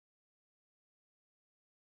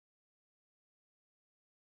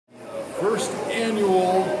first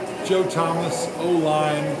annual Joe Thomas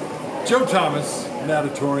O-Line, Joe Thomas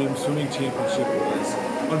Natatorium Swimming Championship was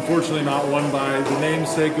unfortunately not won by the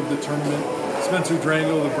namesake of the tournament. Spencer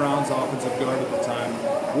Drango, the Browns offensive guard at the time,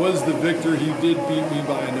 was the victor. He did beat me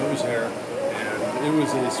by a nose hair, and it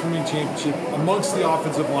was a swimming championship amongst the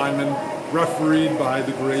offensive linemen, refereed by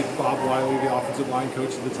the great Bob Wiley, the offensive line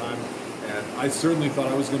coach at the time. And I certainly thought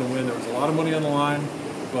I was going to win. There was a lot of money on the line,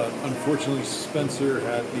 but unfortunately Spencer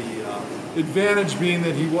had the advantage being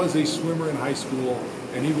that he was a swimmer in high school,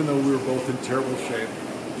 and even though we were both in terrible shape,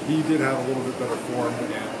 he did have a little bit better form,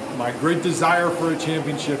 and my great desire for a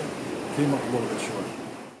championship came up a little bit short.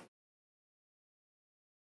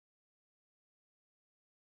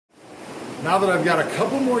 Now that I've got a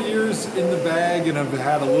couple more years in the bag and I've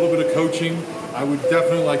had a little bit of coaching, I would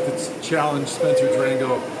definitely like to challenge Spencer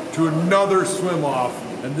Drango to another swim off,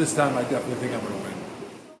 and this time I definitely think I'm going to win.